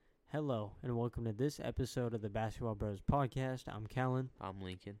Hello, and welcome to this episode of the Basketball Bros Podcast. I'm Callan. I'm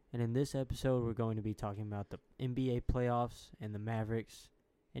Lincoln. And in this episode, we're going to be talking about the NBA playoffs and the Mavericks,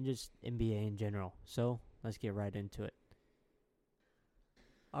 and just NBA in general. So, let's get right into it.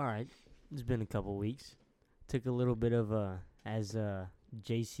 Alright, it's been a couple weeks. Took a little bit of as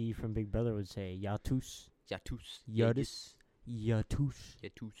JC from Big Brother would say, yatus. Yatus.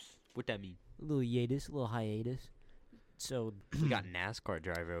 What that mean? A little hiatus, a little hiatus. So we got NASCAR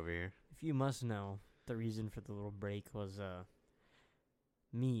driver over here. If you must know, the reason for the little break was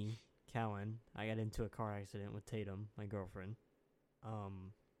me, Callan. I got into a car accident with Tatum, my girlfriend.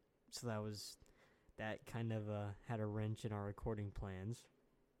 So that kind of had a wrench in our recording plans.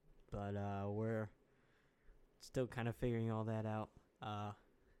 But we're still kind of figuring all that out.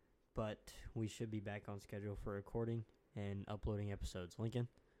 But we should be back on schedule for recording and uploading episodes. Lincoln?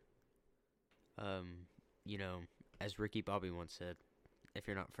 As Ricky Bobby once said, if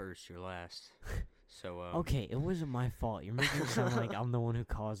you're not first, you're last. So, okay, it wasn't my fault. You're making it sound like I'm the one who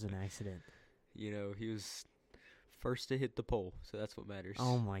caused an accident. He was first to hit the pole, so that's what matters.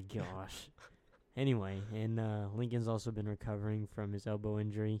 Oh, my gosh. Anyway, and Lincoln's also been recovering from his elbow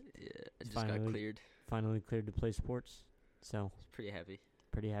injury. Yeah, it just got cleared. Finally cleared to play sports. So, pretty happy.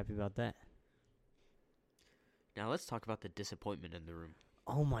 Pretty happy about that. Now, let's talk about the disappointment in the room.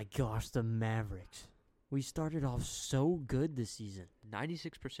 Oh, my gosh, the Mavericks. We started off so good this season.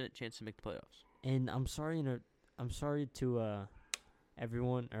 96% chance to make the playoffs. And I'm sorry to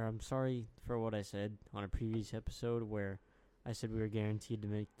everyone, or I'm sorry for what I said on a previous episode where I said we were guaranteed to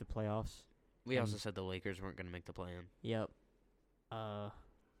make the playoffs. We also said the Lakers weren't going to make the play-in. Yep.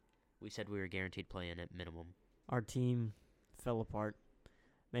 We said we were guaranteed play-in at minimum. Our team fell apart.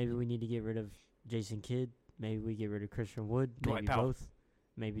 Maybe we need to get rid of Jason Kidd. Maybe we get rid of Christian Wood. Maybe both.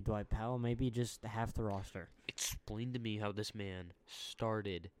 Maybe Dwight Powell. Maybe just half the roster. Explain to me how this man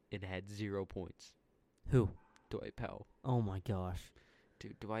started and had 0 points. Who? Dwight Powell. Oh, my gosh.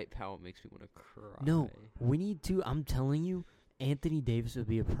 Dude, Dwight Powell makes me want to cry. No, we need to. I'm telling you, Anthony Davis would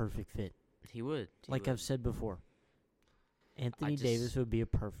be a perfect fit. He would. I've said before. Anthony Davis would be a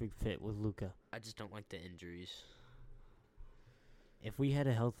perfect fit with Luka. I just don't like the injuries. If we had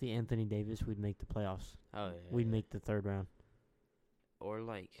a healthy Anthony Davis, we'd make the playoffs. Oh, yeah. We'd make the third round. Or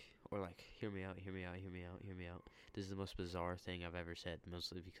hear me out. This is the most bizarre thing I've ever said,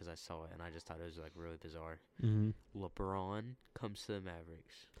 mostly because I saw it and I just thought it was really bizarre. Mm-hmm. LeBron comes to the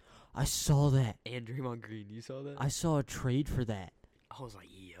Mavericks. I saw that. And Draymond Green, you saw that? I saw a trade for that. I was like,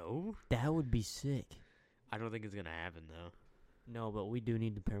 yo. That would be sick. I don't think it's going to happen, though. No, but we do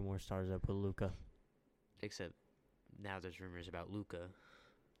need to pair more stars up with Luka. Except now there's rumors about Luka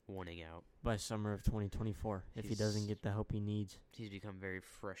wanting out. By summer of 2024, if he doesn't get the help he needs. He's become very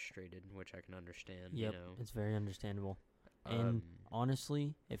frustrated, which I can understand. Yep, it's very understandable. And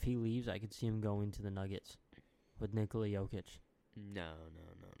honestly, if he leaves, I could see him going to the Nuggets with Nikola Jokic. No.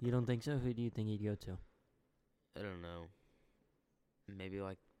 You don't think so? Who do you think he'd go to? I don't know. Maybe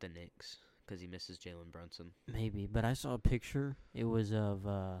like the Knicks, because he misses Jalen Brunson. Maybe, but I saw a picture. It was of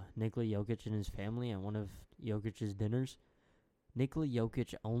Nikola Jokic and his family at one of Jokic's dinners. Nikola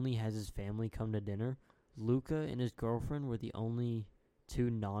Jokic only has his family come to dinner. Luka and his girlfriend were the only two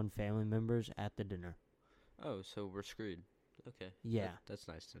non-family members at the dinner. Oh, so we're screwed. Okay. Yeah. That's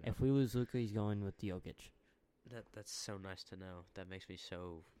nice to know. If we lose Luka, he's going with Jokic. That's so nice to know. That makes me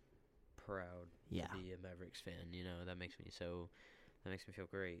so proud to be a Mavericks fan. That makes me feel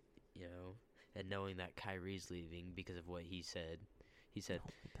great, And knowing that Kyrie's leaving because of what he said. He said,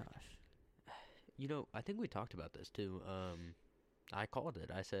 oh my gosh. I think we talked about this too. I called it.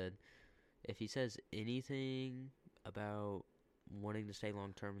 I said, if he says anything about wanting to stay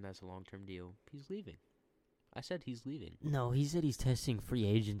long-term and that's a long-term deal, he's leaving. I said he's leaving. No, he said he's testing free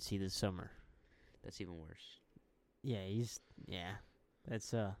agency this summer. That's even worse. Yeah,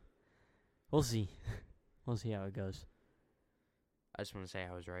 that's, we'll see. We'll see how it goes. I just want to say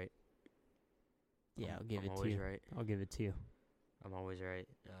I was right. Yeah, I'll give it to you. I'm always right. I'll give it to you. I'm always right.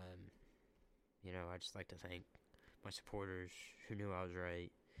 I just like to thank my supporters who knew I was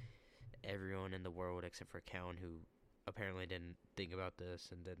right. Everyone in the world except for Callan, who apparently didn't think about this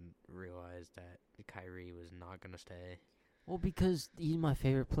and didn't realize that Kyrie was not going to stay. Well, because he's my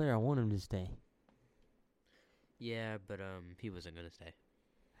favorite player. I want him to stay. Yeah, but he wasn't going to stay.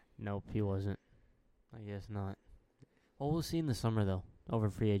 Nope, he wasn't. I guess not. Well, we'll see in the summer, though,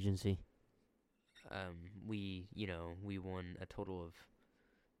 over free agency. We won a total of,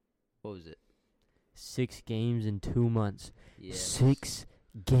 what was it? 6 games in 2 months. Yeah. 6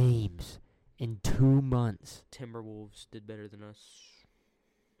 games in 2 months. Timberwolves did better than us.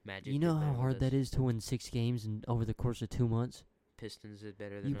 Magic. You know how hard that is to win 6 games over the course of 2 months? Pistons did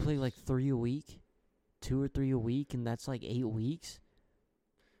better than You us. play like 3 a week, 2 or 3 a week, and that's like 8 weeks.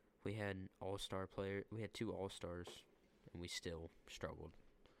 We had all-star player. We had 2 all-stars, and we still struggled.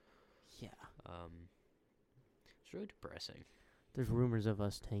 Yeah. It's really depressing. There's rumors of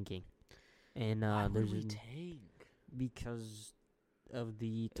us tanking, and Why would there's we tank? because of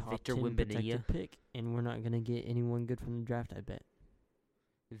the top Victor 10 Wembanyama? protected pick, and we're not gonna get anyone good from the draft. I bet.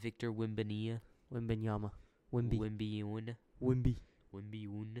 Victor Wembanyama. Wembanyama. Wembyun.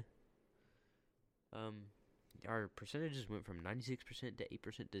 Wemby. Our percentages went from 96% to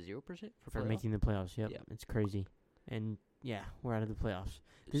 8% to 0% For making the playoffs. Yep. Yeah. It's crazy. And yeah, we're out of the playoffs.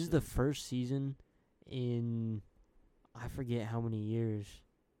 This is the first season in I forget how many years.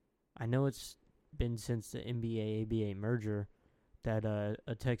 I know it's been since the NBA ABA merger that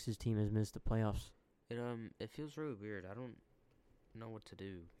a Texas team has missed the playoffs. It feels really weird. I don't know what to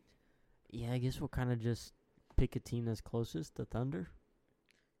do. Yeah, I guess we'll kind of just pick a team that's closest, the Thunder.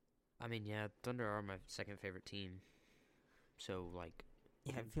 I mean, yeah, Thunder are my second favorite team. So, like...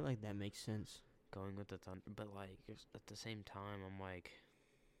 Yeah, I feel like that makes sense. Going with the Thunder. But, like, at the same time, I'm like...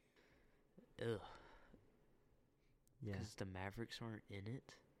 Ugh. Yeah. Because the Mavericks aren't in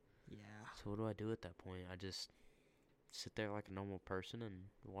it. Yeah. So what do I do at that point? I just sit there like a normal person and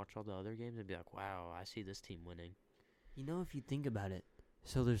watch all the other games and be like, wow, I see this team winning. You know, if you think about it,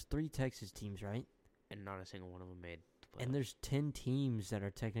 so there's 3 Texas teams, right? And not a single one of them made the playoffs. And there's 10 teams that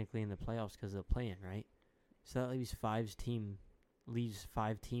are technically in the playoffs because they're playing, right? So that leaves 5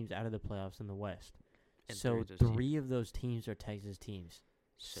 teams out of the playoffs in the West. And so 3 of those teams are Texas teams.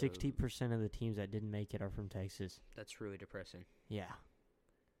 So 60% of the teams that didn't make it are from Texas. that's really depressing. Yeah.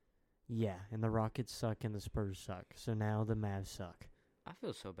 Yeah, and the Rockets suck and the Spurs suck. So now the Mavs suck. I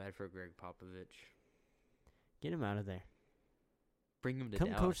feel so bad for Greg Popovich. Get him out of there. Bring him to Come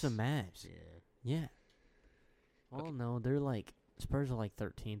Dallas. coach the Mavs. Yeah. Yeah. Oh, Okay. no, they're like, Spurs are like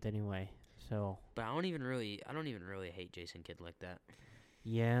 13th anyway. So, But I don't even really hate Jason Kidd like that.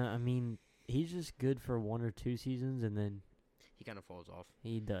 yeah, I mean, he's just good for 1 or 2 seasons and then He kind of falls off.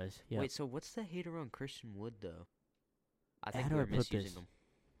 he does. Yeah. Wait, so what's the hate around Christian Wood, though? I think How do we're I put misusing this? him.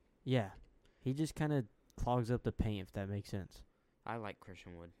 Yeah. He just kind of clogs up the paint, if that makes sense. I like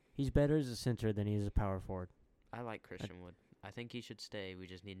Christian Wood. He's better as a center than he is a power forward. I like Christian Wood. I think he should stay. We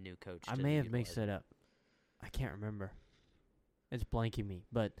just need a new coach. I to may have utilize mixed him. it up. I can't remember. It's blanking me.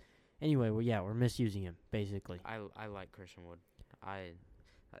 But anyway, well, yeah, we're misusing him, basically. I like Christian Wood.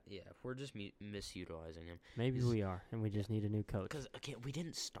 Yeah, we're just misutilizing him. Maybe He's- we are, and we just need a new coach. Because, again, we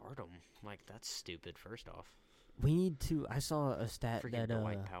didn't start him. Like, that's stupid, first off. We need to. I saw a stat Freaking that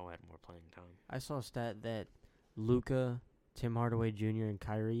Dwight Powell had more playing time. I saw a stat that Luka, Tim Hardaway Jr., and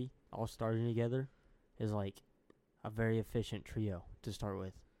Kyrie all starting together is like a very efficient trio to start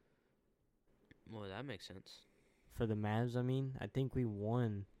with. Well, that makes sense. For the Mavs, I mean, I think we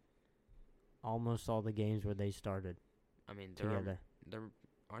won almost all the games where they started I mean, together.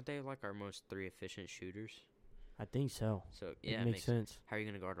 aren't they like our most 3 efficient shooters? I think so. So, yeah, it makes sense. How are you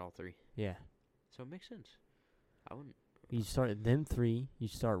going to guard all 3? Yeah. So it makes sense. I wouldn't. You start them 3. You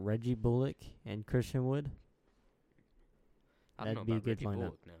start Reggie Bullock and Christian Wood. I don't know That'd be a about good Reggie lineup.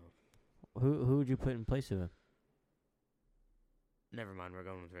 Bullock now. Who would you put in place of him? Never mind, we're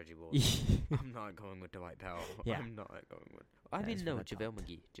going with Reggie Bullock. I'm not going with Dwight Powell. Yeah. I'm not going with... I That's mean, no, what I JaVale thought.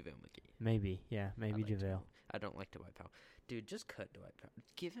 McGee. JaVale McGee. Maybe, yeah, maybe I like JaVale. I don't like Dwight Powell. Dude, just cut Dwight Powell.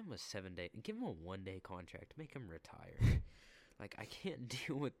 Give him a 7-day... Give him a 1-day contract. Make him retire. Like, I can't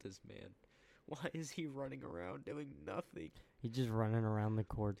deal with this man. Why is he running around doing nothing? He's just running around the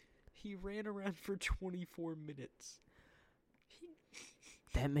court. He ran around for 24 minutes.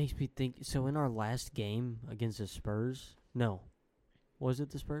 That makes me think. So in our last game against the Spurs, no, was it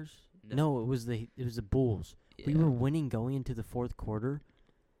the Spurs? No, it was the Bulls. Yeah. We were winning going into the fourth quarter,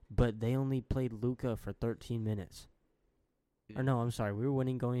 but they only played Luka for 13 minutes. Or no, I'm sorry, we were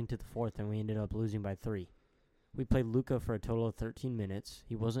winning going into the fourth, and we ended up losing by 3. We played Luka for a total of 13 minutes.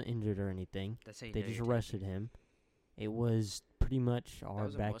 He wasn't injured or anything. They just rested him. It was pretty much our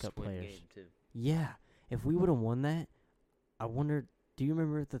backup players. Game too. Yeah, if we would have won that, I wonder. Do you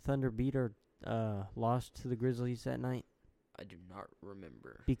remember if the Thunder beat or lost to the Grizzlies that night? I do not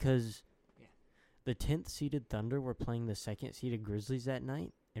remember. Because the 10th seeded Thunder were playing the 2nd seeded Grizzlies that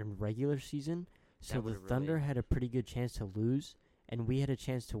night in regular season. So That the would've Thunder really- had a pretty good chance to lose, and we had a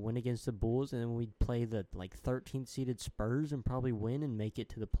chance to win against the Bulls, and then we'd play the 13th seeded Spurs and probably win and make it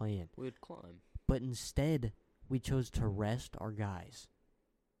to the play-in. We would climb. But instead, we chose to rest our guys.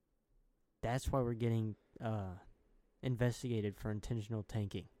 That's why we're getting investigated for intentional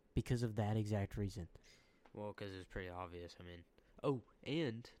tanking, because of that exact reason. Well, because it's pretty obvious. I mean, oh,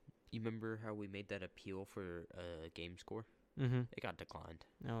 and you remember how we made that appeal for game score? Mm-hmm. It got declined.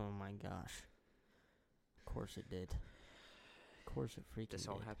 Oh my gosh. Of course it did. Of course it freaking This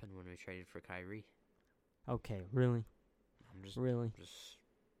all did. happened when we traded for Kyrie. Okay, really? I'm just Really?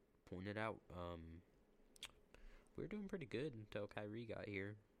 pointing it out. We were doing pretty good until Kyrie got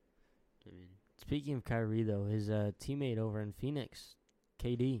here. I mean, Speaking of Kyrie, though, his teammate over in Phoenix,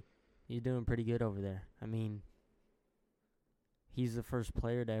 KD, he's doing pretty good over there. I mean, he's the first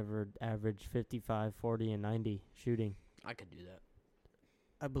player to ever average 55, 40, and 90 shooting. I could do that.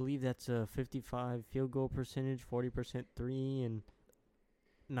 I believe that's a 55 field goal percentage, 40% three, and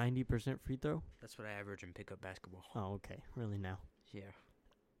 90% free throw. That's what I average in pickup basketball. Oh, okay. Really now? Yeah.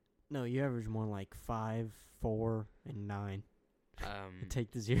 No, you average more like 5, 4, and 9. Um,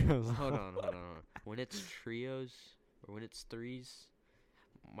 Take the zeros off. hold on. When it's trios or when it's threes,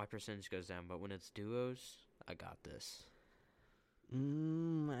 my percentage goes down. But when it's duos, I got this.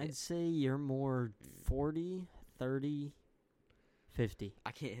 I'd say you're more 40, 30, 50.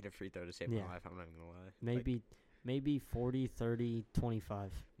 I can't hit a free throw to save Yeah. my life. I'm not even gonna lie. Maybe 40, 30,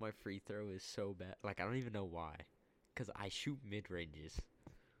 25. My free throw is so bad. Like, I don't even know why. Because I shoot mid-ranges.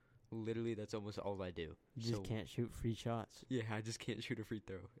 Literally, that's almost all I do. You just can't shoot free shots. Yeah, I just can't shoot a free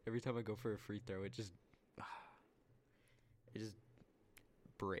throw. Every time I go for a free throw, it just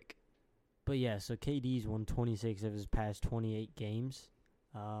brick. But yeah, so KD's won 26 of his past 28 games.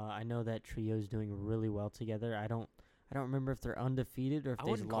 I know that trio's doing really well together. I don't remember if they're undefeated or if I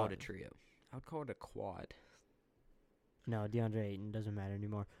they've wouldn't call it lost. a trio. I would call it a quad. No, DeAndre Ayton doesn't matter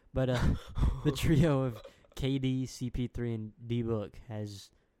anymore. But the trio of KD, CP3, and D-Book has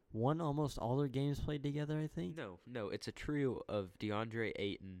won almost all their games played together, I think. No, it's a trio of DeAndre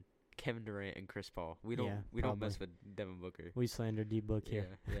Ayton, Kevin Durant, and Chris Paul. We don't mess with Devin Booker. We slander D-Book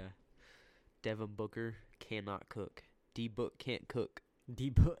here. Yeah. Devin Booker cannot cook. D-Book can't cook.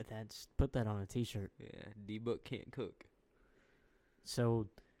 D-Book, put that on a t-shirt. Yeah, D-Book can't cook. So,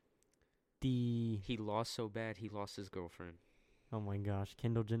 he lost so bad, he lost his girlfriend. Oh my gosh,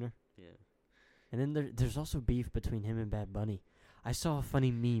 Kendall Jenner. Yeah. And then there's also beef between him and Bad Bunny. I saw a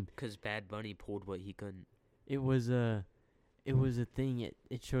funny meme. Because Bad Bunny pulled what he couldn't. It was a thing.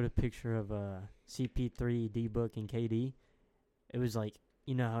 It showed a picture of CP3, D-Book, and KD. It was like,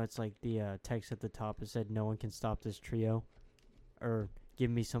 you know how it's like the text at the top. It said, "No one can stop this trio," or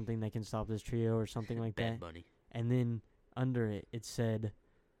 "Give me something that can stop this trio," or something like that. Bad Bunny. And then under it, it said,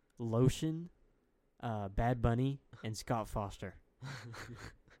 "Lotion, Bad Bunny, and Scott Foster."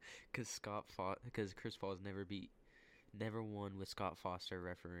 Because Chris Paul's never won with Scott Foster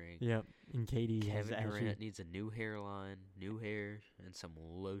refereeing. Yep, and KD has Kevin actually. Durant needs a new hairline, new hair, and some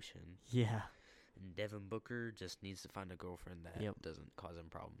lotion. Yeah. And Devin Booker just needs to find a girlfriend that doesn't cause him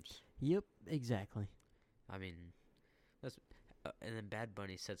problems. Yep, exactly. I mean, that's and then Bad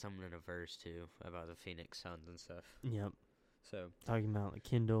Bunny said something in a verse too about the Phoenix Suns and stuff. Yep. So talking about like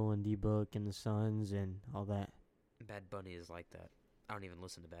Kendall and D-Book and the Suns and all that. Bad Bunny is like that. I don't even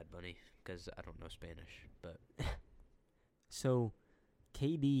listen to Bad Bunny because I don't know Spanish. But so,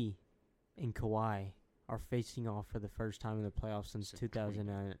 KD and Kawhi are facing off for the first time in the playoffs since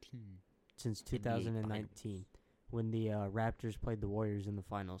 2019, when the Raptors played the Warriors in the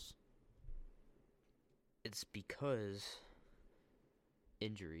finals. It's because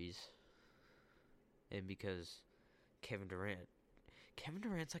injuries and because Kevin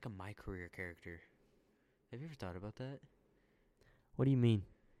Durant's like a My Career character. Have you ever thought about that? What do you mean?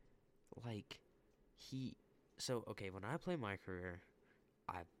 Like, when I play My Career,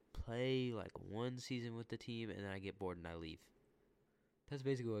 I play like one season with the team and then I get bored and I leave. That's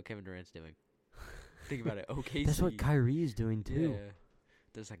basically what Kevin Durant's doing. Think about it. Okay, that's what Kyrie is doing too. Yeah.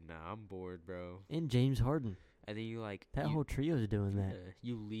 That's like, nah, I'm bored, bro. And James Harden. And then you whole trio is doing that.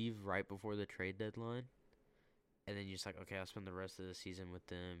 You leave right before the trade deadline, and then you're just like, okay, I'll spend the rest of the season with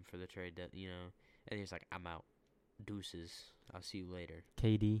them for the trade and you're just like, I'm out. Deuces. I'll see you later.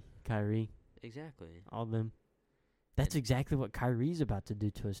 KD, Kyrie. Exactly. All of them. That's exactly what Kyrie's about to do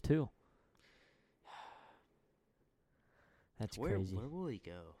to us too. That's crazy. Where will he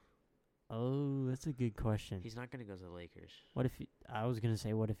go? Oh, that's a good question. He's not going to go to the Lakers. What if I was going to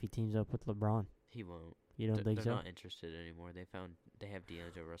say, what if he teams up with LeBron? He won't. You don't think so? They're not interested anymore. They have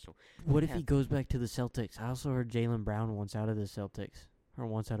D'Angelo Russell. What if he goes back to the Celtics? I also heard Jaylen Brown wants out of the Celtics. Or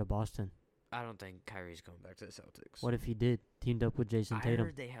wants out of Boston. I don't think Kyrie's going back to the Celtics. What if he did? Teamed up with Jason Tatum. I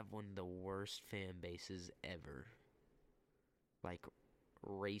heard they have one of the worst fan bases ever. Like,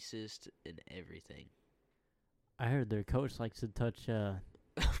 racist and everything. I heard their coach likes to touch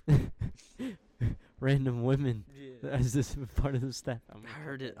random women as this part of the staff. I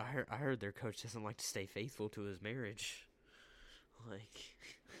heard it. I heard their coach doesn't like to stay faithful to his marriage. Like,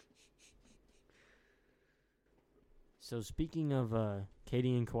 So speaking of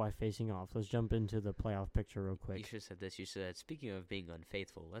KD and Kawhi facing off, let's jump into the playoff picture real quick. You should have said this. You said, speaking of being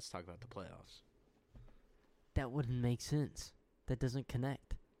unfaithful, let's talk about the playoffs. That wouldn't make sense. That doesn't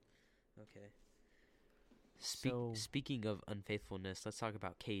connect. Okay. So Speaking of unfaithfulness, let's talk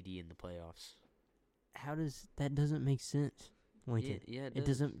about KD in the playoffs. that doesn't make sense, Lincoln? Yeah, it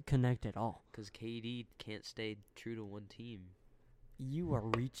doesn't connect at all. Because KD can't stay true to one team. You are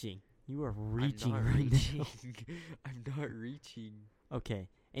reaching. You are reaching I'm not right reaching. now. I'm not reaching. Okay.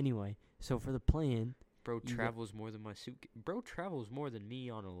 Anyway, so for the play-in, Bro travels more than my suit. Bro travels more than me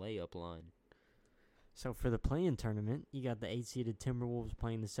on a layup line. So for the play-in tournament, you got the 8-seeded Timberwolves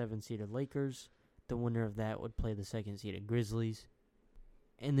playing the 7-seeded Lakers. The winner of that would play the 2nd-seeded Grizzlies.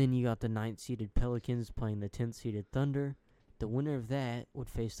 And then you got the 9th-seeded Pelicans playing the 10th-seeded Thunder. The winner of that would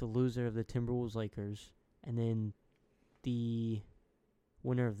face the loser of the Timberwolves Lakers. And then the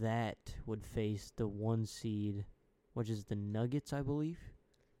winner of that would face the 1 seed, which is the Nuggets, I believe.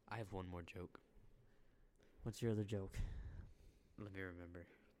 I have one more joke. What's your other joke? Let me remember.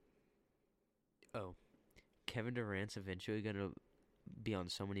 Oh, Kevin Durant's eventually going to be on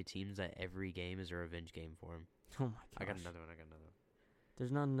so many teams that every game is a revenge game for him. Oh my gosh. I got another one.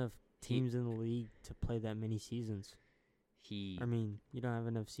 There's not enough teams in the league to play that many seasons. You don't have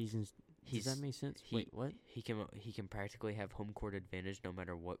enough seasons. Does that make sense? Wait, what? He can practically have home court advantage no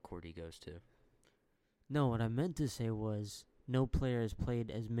matter what court he goes to. No, what I meant to say was no player has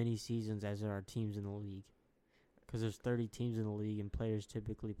played as many seasons as there are teams in the league. Because there's 30 teams in the league, and players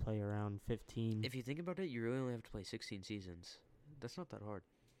typically play around 15. If you think about it, you really only have to play 16 seasons. That's not that hard.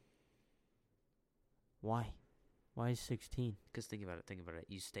 Why? Why is 16? Because think about it.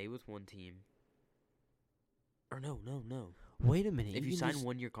 You stay with one team. Or no. Wait a minute. If you sign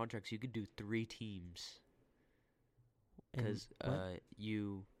 1-year contracts, you could do 3 teams. Because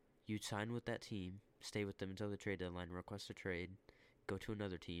you sign with that team, stay with them until the trade deadline, request a trade, go to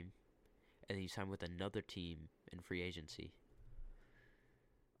another team, and then you sign with another team in free agency.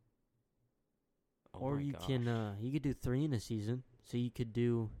 Or you could do 3 in a season. So you could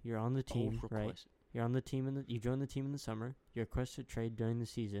do, you're on the team, right? You're on the team, you join the team in the summer. You request a trade during the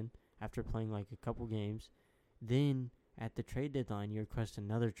season after playing like a couple games. Then at the trade deadline, you request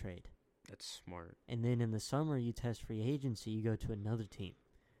another trade. That's smart. And then in the summer, you test free agency. You go to another team.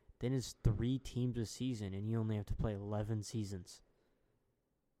 Then it's 3 teams a season, and you only have to play 11 seasons.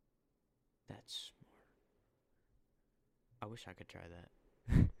 That's smart. I wish I could try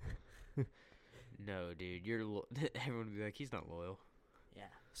that. No, dude, everyone would be like, he's not loyal. Yeah.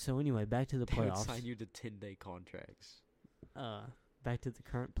 So anyway, back to the playoffs. They would sign you to 10-day contracts. Back to the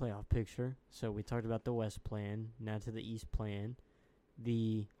current playoff picture. So we talked about the West plan. Now to the East plan.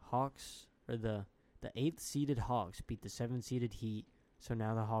 The Hawks, or the 8th-seeded Hawks beat the 7th-seeded Heat. So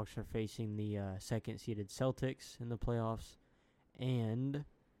now the Hawks are facing the 2nd-seeded Celtics in the playoffs. And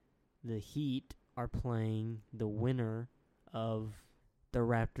the Heat are playing the winner of the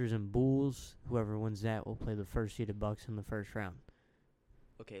Raptors and Bulls. Whoever wins that will play the 1st-seeded Bucks in the first round.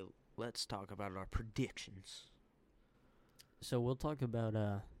 Okay, let's talk about our predictions. So we'll talk about,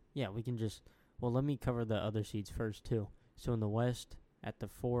 let me cover the other seeds first, too. So in the West, at the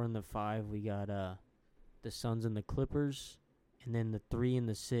 4 and the 5, we got the Suns and the Clippers. And then the 3 and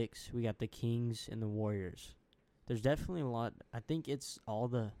the 6, we got the Kings and the Warriors. There's definitely a lot. I think it's all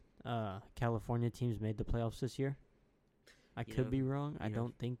the California teams made the playoffs this year. I could be wrong. I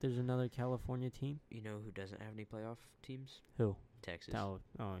don't think there's another California team. You know who doesn't have any playoff teams? Who? Texas. Oh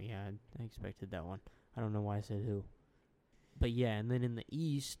yeah, I expected that one. I don't know why I said who. But yeah, and then in the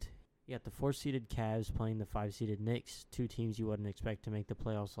East, you got the 4-seeded Cavs playing the 5-seeded Knicks, 2 teams you wouldn't expect to make the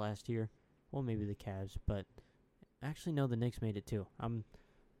playoffs last year. Well, maybe the Cavs, but actually no, the Knicks made it too. I'm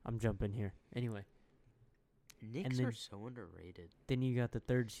jumping here. Anyway. Knicks are so underrated. Then you got the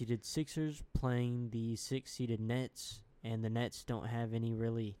 3rd-seeded Sixers playing the 6th-seeded Nets, and the Nets don't have any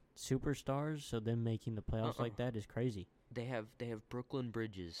really superstars, so them making the playoffs like that is crazy. They have Brooklyn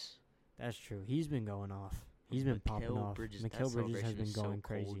Bridges. That's true. He's been going off. He's been popping off. Mikal Bridges has been going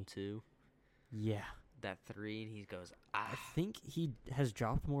crazy too. Yeah. That 3 and he goes. I think he has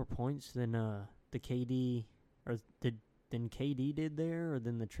dropped more points than the KD than KD did there, or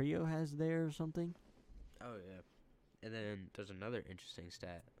than the trio has there, or something. Oh yeah. And then there's another interesting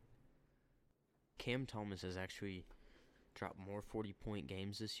stat. Cam Thomas has actually dropped more 40-point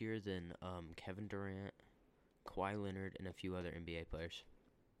games this year than Kevin Durant, Kawhi Leonard, and a few other NBA players.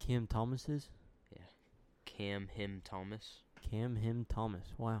 Cam Thomas's? Yeah. Cam Thomas.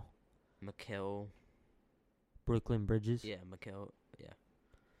 Wow. Mikal. Brooklyn Bridges. Yeah, Mikal. Yeah.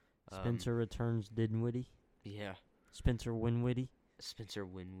 Spencer returns Dinwiddie. Yeah. Spencer Winwiddie. Spencer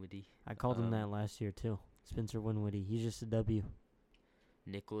Winwiddie. I called him that last year too. Spencer Winwoody. He's just a W.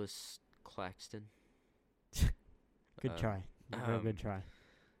 Nicholas Claxton. Good try. Real good try.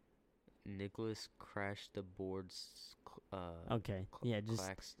 Nicholas crashed the boards. Okay. Yeah,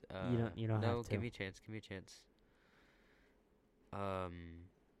 just you don't no, have to. give me a chance.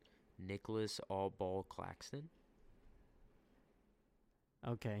 Nicholas All Ball Claxton.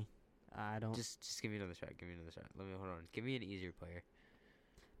 Okay. I don't. Just give me another shot. Let me hold on. Give me an easier player.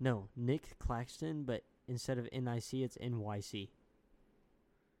 No, Nick Claxton, but instead of NIC, it's NYC.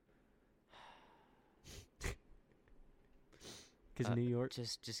 Because New York.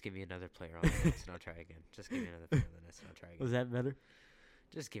 Just give me another player on the Nets and I'll try again. Just give me another player on the Nets and I'll try again. Was that better?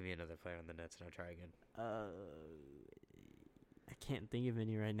 Just give me another player on the Nets and I'll try again. I can't think of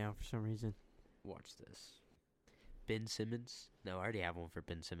any right now for some reason. Watch this. Ben Simmons. No, I already have one for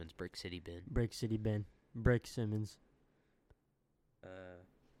Ben Simmons. Brick City Ben. Brick Simmons.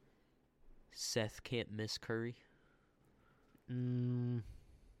 Seth Can't Miss Curry.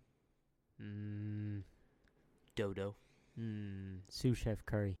 Dodo. Sous Chef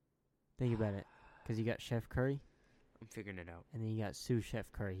Curry. Think about it. Because you got Chef Curry. I'm figuring it out. And then you got Sous Chef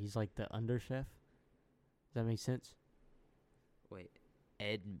Curry. He's like the under chef. Does that make sense? Wait.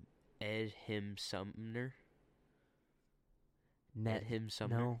 Ed Him Sumner? Ed Him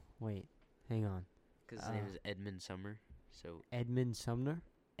Sumner? No, wait. Hang on. Because his name is Edmund Sumner. So Edmund Sumner?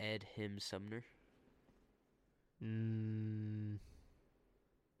 Ed Him Sumner?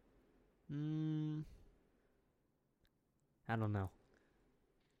 I don't know.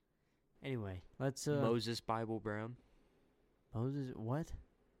 Anyway, let's Moses Bible Brown. Moses what?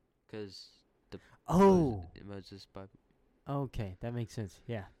 Because the Moses Bible. Okay, that makes sense.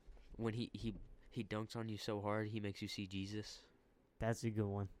 Yeah. When he dunks on you so hard, he makes you see Jesus. That's a good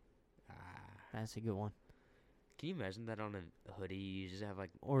one. That's a good one. Can you imagine that on a hoodie? You just have like,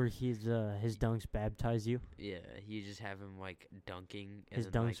 or his dunks baptize you. Yeah, you just have him like dunking. And his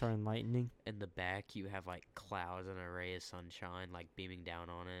dunks are enlightening. In the back, you have like clouds and a ray of sunshine like beaming down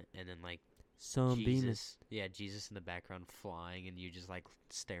on it, and then like Jesus. Yeah, Jesus in the background flying, and you just like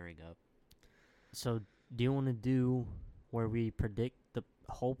staring up. So, do you want to do where we predict the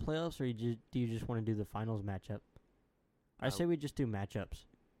whole playoffs, or do you just want to do the finals matchup? I say we just do matchups.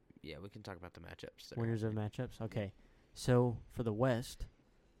 Yeah, we can talk about the matchups. Winners of matchups? Okay. So, for the West,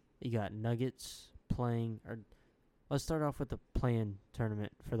 you got Nuggets playing, or let's start off with the play-in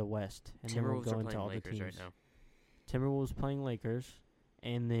tournament for the West. And then we'll go into all Lakers the teams. Right now. Timberwolves playing Lakers,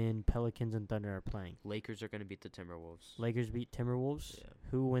 and then Pelicans and Thunder are playing. Lakers are going to beat the Timberwolves. Lakers beat Timberwolves. Yeah.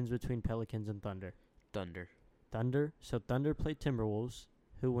 Who wins between Pelicans and Thunder? Thunder. So, Thunder play Timberwolves.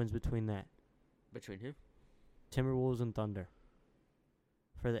 Who wins between that? Between who? Timberwolves and Thunder.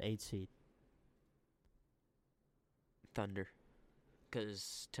 For the 8th seed. Thunder.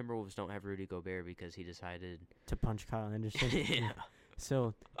 Because Timberwolves don't have Rudy Gobert because he decided to punch Kyle Anderson. Yeah.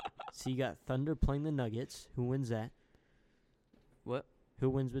 So you got Thunder playing the Nuggets. Who wins that? What? Who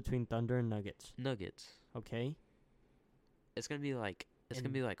wins between Thunder and Nuggets? Nuggets. Okay. It's gonna be like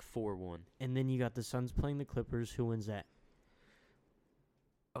 4-1. And then you got the Suns playing the Clippers. Who wins that?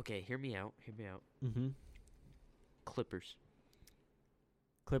 Okay, hear me out. Mm-hmm. Clippers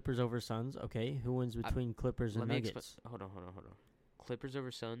over Suns. Okay, who wins between Clippers and Nuggets? Hold on. Clippers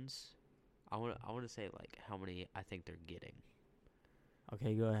over Suns. I want to say like how many I think they're getting.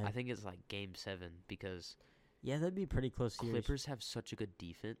 Okay, go ahead. I think it's like Game 7 because that'd be pretty close. Clippers have such a good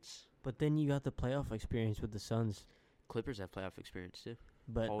defense. But then you got the playoff experience with the Suns. Clippers have playoff experience too.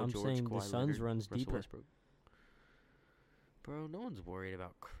 But I'm saying the Suns runs deeper. Westbrook. Bro, no one's worried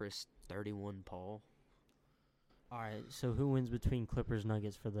about Chris 31 Paul. All right, so who wins between Clippers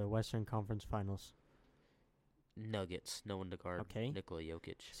Nuggets for the Western Conference Finals? Nuggets, no one to guard. Okay. Nikola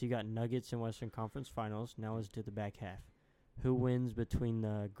Jokic. So you got Nuggets in Western Conference Finals. Now let's do the back half. Who wins between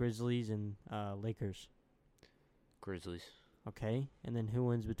the Grizzlies and Lakers? Grizzlies. Okay, and then who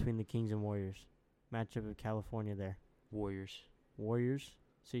wins between the Kings and Warriors? Matchup of California there. Warriors.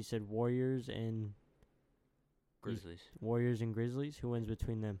 So you said Warriors and Grizzlies. Warriors and Grizzlies. Who wins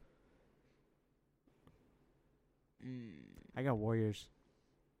between them? I got Warriors.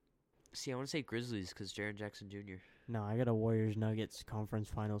 See, I want to say Grizzlies because Jaren Jackson Jr. No, I got a Warriors-Nuggets Conference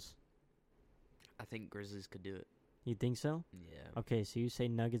Finals. I think Grizzlies could do it. You think so? Yeah. Okay, so you say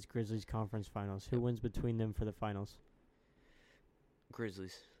Nuggets-Grizzlies Conference Finals. Who wins between them for the finals?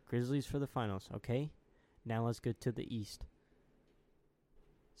 Grizzlies. Grizzlies for the finals, okay? Now let's go to the East.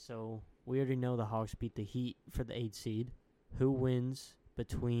 So, we already know the Hawks beat the Heat for the 8th seed. Who wins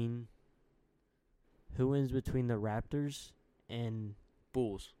between the Raptors and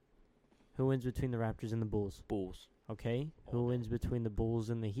Bulls? Who wins between the Raptors and the Bulls? Bulls. Okay. Who wins between the Bulls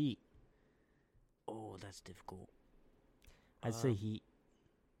and the Heat? Oh, that's difficult. I'd say Heat.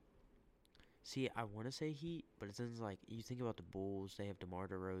 See, I want to say Heat, but it sounds like you think about the Bulls. They have DeMar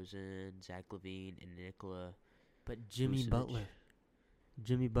DeRozan, Zach LaVine, and Nikola But Jimmy Vucevic. Butler.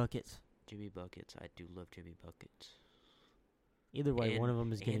 Jimmy Buckets. Jimmy Buckets. I do love Jimmy Buckets. Either way, one And- of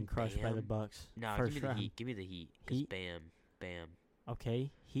them is getting and crushed by the Bam. Bucks. No, First give me round. the Heat. Give me the Heat. 'Cause Heat? Bam.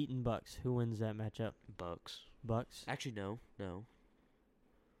 Okay, Heat and Bucks. Who wins that matchup? Bucks. Bucks. Actually, no.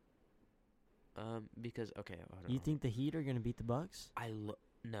 Because okay, hold You on. think the Heat are gonna beat the Bucks?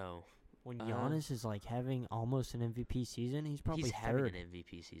 No. When Giannis is like having almost an MVP season, he's probably He's having third. an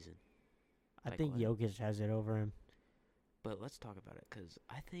MVP season. I like think what? Jokic has it over him. But let's talk about it, because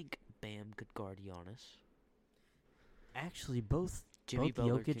I think Bam could guard Giannis. Actually, both Jimmy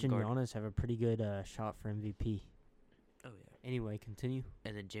Butler Jokic can and guard. Giannis have a pretty good shot for MVP. Oh yeah. Anyway, continue.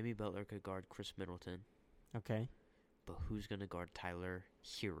 And then Jimmy Butler could guard Chris Middleton. Okay, But who's gonna guard Tyler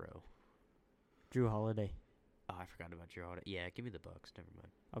Hero? Drew Holiday. Oh, I forgot about your audit. Yeah, give me the Bucks. Never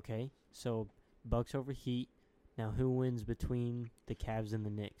mind. Okay, so Bucks over Heat. Now, who wins between the Cavs and the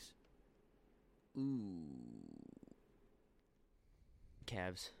Knicks? Ooh.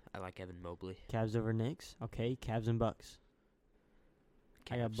 Cavs. I like Evan Mobley. Cavs over Knicks. Okay, Cavs and Bucks.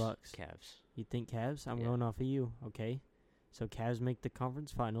 I got Cavs. Bucks. Cavs. You think Cavs? I'm Yeah. going off of you. Okay, so Cavs make the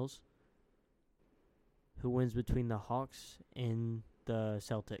conference finals. Who wins between the Hawks and the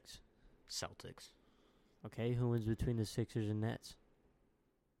Celtics? Celtics. Okay, who wins between the Sixers and Nets?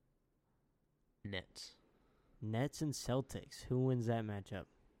 Nets. Nets and Celtics. Who wins that matchup?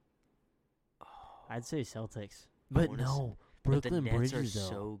 Oh, I'd say Celtics. I But wanna no, but Brooklyn the Nets Bridges are though.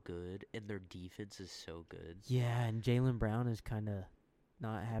 so good, and their defense is so good. Yeah, and Jaylen Brown is kind of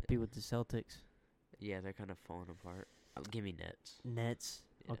not happy with the Celtics. Yeah, they're kind of falling apart. Give me Nets. Nets.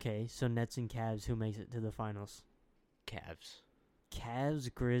 Yeah. Okay, so Nets and Cavs. Who makes it to the finals? Cavs.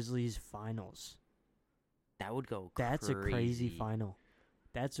 Cavs Grizzlies finals. That would go That's crazy. a crazy final.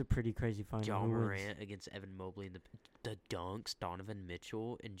 That's a pretty crazy final. John Who wins? Morant against Evan Mobley and the dunks, Donovan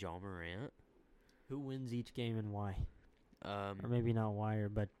Mitchell and John Morant. Who wins each game and why? Or Um, maybe not why,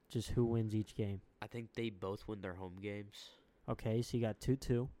 but just who wins each game. I think they both win their home games. Okay, so you got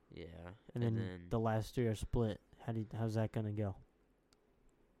 2-2, Yeah, and then the last three are split. How's that gonna go?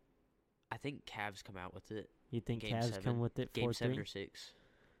 I think Cavs come out with it. You think Game Cavs 7. come with it Game 7 4-3? or 6.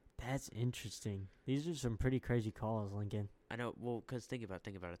 That's interesting. These are some pretty crazy calls, Lincoln. I know. Well, because think about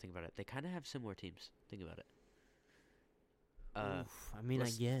it. They kind of have similar teams. Think about it. Oof, I mean, I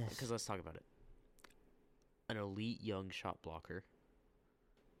let's- guess. Because let's talk about it. An elite young shot blocker,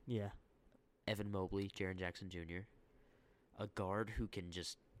 Yeah. Evan Mobley, Jaren Jackson Jr. A guard who can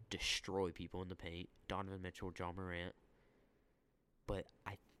just destroy people in the paint, Donovan Mitchell, John Morant. But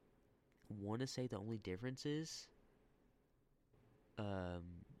I want to say the only difference is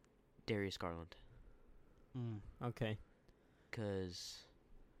Darius Garland. Okay. Because,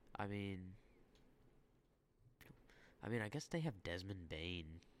 I mean, I guess they have Desmond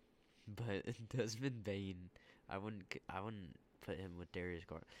Bane, but Desmond Bane, I wouldn't put him with Darius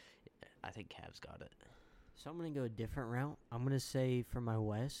Garland. I think Cavs got it. So I'm gonna go a different route. I'm gonna say for my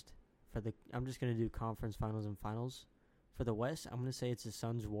West, I'm just gonna do conference finals and finals. For the West, I'm gonna say it's a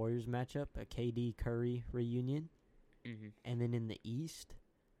Suns Warriors matchup, a KD Curry reunion, Mm-hmm. and then in the East,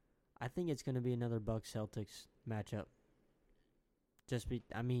 I think it's gonna be another Bucks Celtics matchup.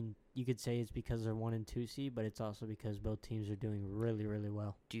 I mean, you could say it's because they're 1 and 2 seed, but it's also because both teams are doing really, really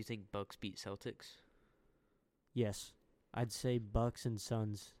well. Do you think Bucks beat Celtics? Yes, I'd say Bucks and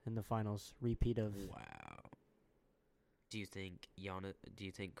Suns in the finals. Repeat of. Wow. Do you think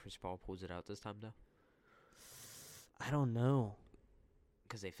Chris Paul pulls it out this time though? I don't know.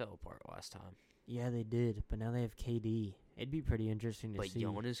 Because they fell apart last time. Yeah, they did, but now they have KD. It'd be pretty interesting to But see.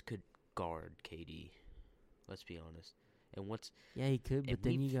 Giannis could guard KD. Let's be honest. And Yeah, he could, but and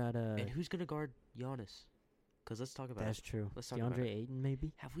then you we've- got and who's gonna guard Giannis? Because let's talk about That's it. true. Let's talk about DeAndre it. Ayton,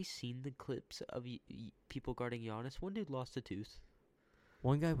 maybe. Have we seen the clips of people guarding Giannis? One dude lost a tooth.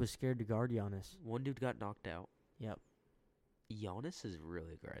 One guy was scared to guard Giannis. One dude got knocked out. Yep. Giannis is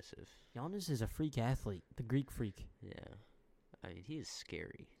really aggressive. Giannis is a freak athlete, the Greek freak. Yeah. I mean, he is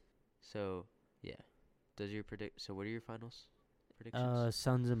scary. So, yeah. So what are your finals predictions?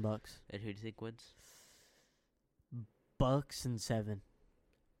 Suns and Bucks. And who do you think wins? Bucks and 7.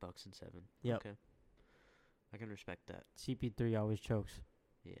 Bucks and 7. Yep. Okay. I can respect that. CP3 always chokes.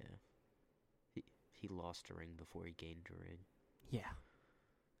 Yeah. He lost a ring before he gained a ring. Yeah.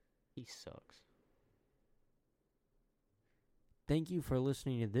 He sucks. Thank you for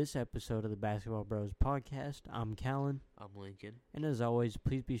listening to this episode of the Basketball Bros podcast. I'm Callan. I'm Lincoln. And as always,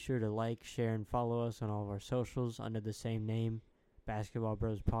 please be sure to like, share, and follow us on all of our socials under the same name, Basketball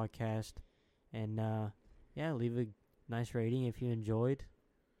Bros Podcast. And yeah, leave a nice rating if you enjoyed.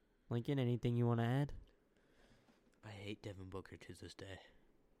 Lincoln, anything you want to add? I hate Devin Booker to this day.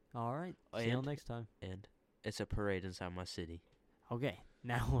 All right. See y'all next time. And it's a parade inside my city. Okay.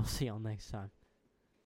 Now we'll see y'all next time.